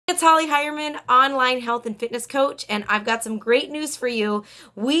it's Holly Heyerman, online health and fitness coach, and I've got some great news for you.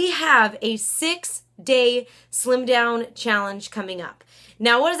 We have a 6-day slim down challenge coming up.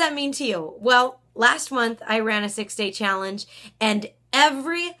 Now, what does that mean to you? Well, last month I ran a 6-day challenge, and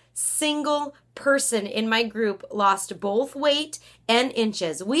every single person in my group lost both weight and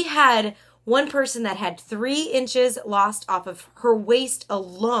inches. We had one person that had 3 inches lost off of her waist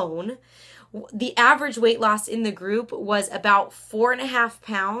alone. The average weight loss in the group was about 4.5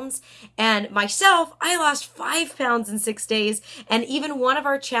 pounds. And myself, I lost 5 pounds in 6 days. And even one of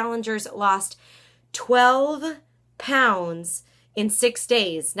our challengers lost 12 pounds in 6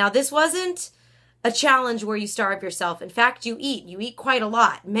 days. Now, this wasn't a challenge where you starve yourself. In fact, you eat quite a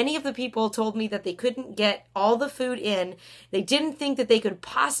lot. Many of the people told me that they couldn't get all the food in. They didn't think that they could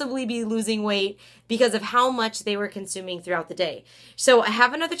possibly be losing weight because of how much they were consuming throughout the day. So I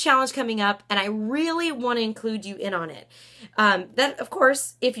have another challenge coming up, and I really want to include you in on it. Then, of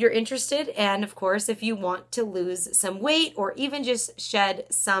course, if you're interested, and of course, if you want to lose some weight or even just shed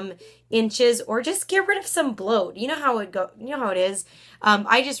some inches or just get rid of some bloat. You know how it is.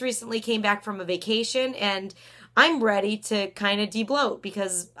 I just recently came back from a vacation, and I'm ready to kind of de-bloat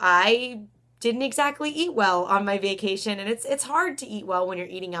because I didn't exactly eat well on my vacation, and it's hard to eat well when you're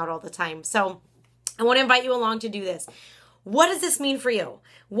eating out all the time. So I want to invite you along to do this. What does this mean for you?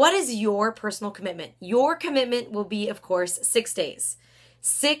 What is your personal commitment? Your commitment will be, of course, 6 days.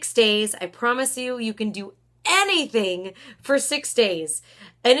 6 days. I promise you, you can do anything for 6 days.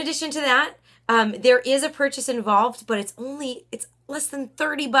 In addition to that, there is a purchase involved, but it's less than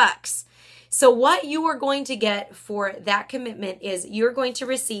 $30. So what you are going to get for that commitment is you're going to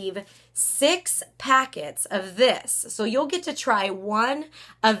receive 6 packets of this. So you'll get to try one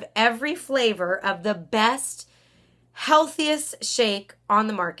of every flavor of the best, healthiest shake on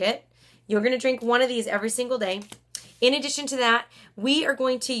the market. You're going to drink one of these every single day. In addition to that, we are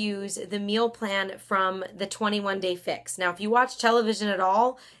going to use the meal plan from the 21-Day Fix. Now, if you watch television at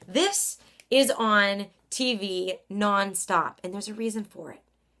all, this is on TV nonstop, and there's a reason for it.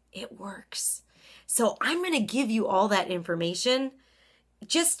 It works. So I'm going to give you all that information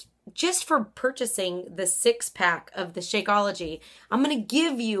just for purchasing the 6-pack of the Shakeology. I'm going to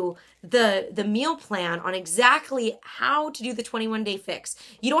give you the meal plan on exactly how to do the 21-Day Fix.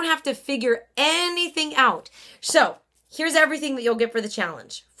 You don't have to figure anything out. So here's everything that you'll get for the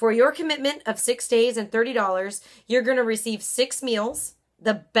challenge. For your commitment of 6 days and $30, you're going to receive 6 meals,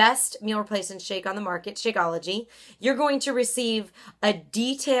 the best meal replacement shake on the market, Shakeology. You're going to receive a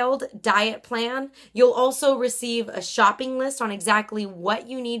detailed diet plan. You'll also receive a shopping list on exactly what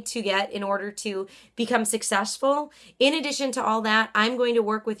you need to get in order to become successful. In addition to all that, I'm going to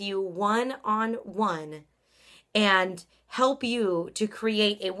work with you one-on-one and help you to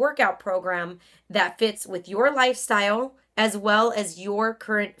create a workout program that fits with your lifestyle as well as your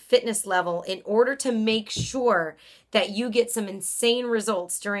current fitness level in order to make sure that you get some insane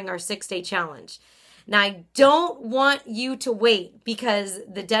results during our 6-day challenge. Now, I don't want you to wait because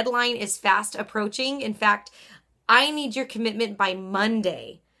the deadline is fast approaching. In fact, I need your commitment by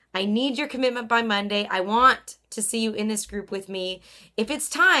Monday. I need your commitment by Monday. I want to see you in this group with me. If it's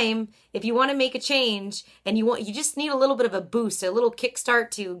time, if you want to make a change and you just need a little bit of a boost, a little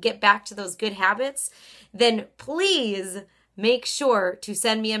kickstart to get back to those good habits, then please make sure to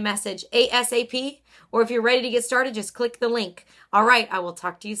send me a message ASAP, or if you're ready to get started, just click the link. All right, I will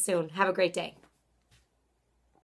talk to you soon. Have a great day.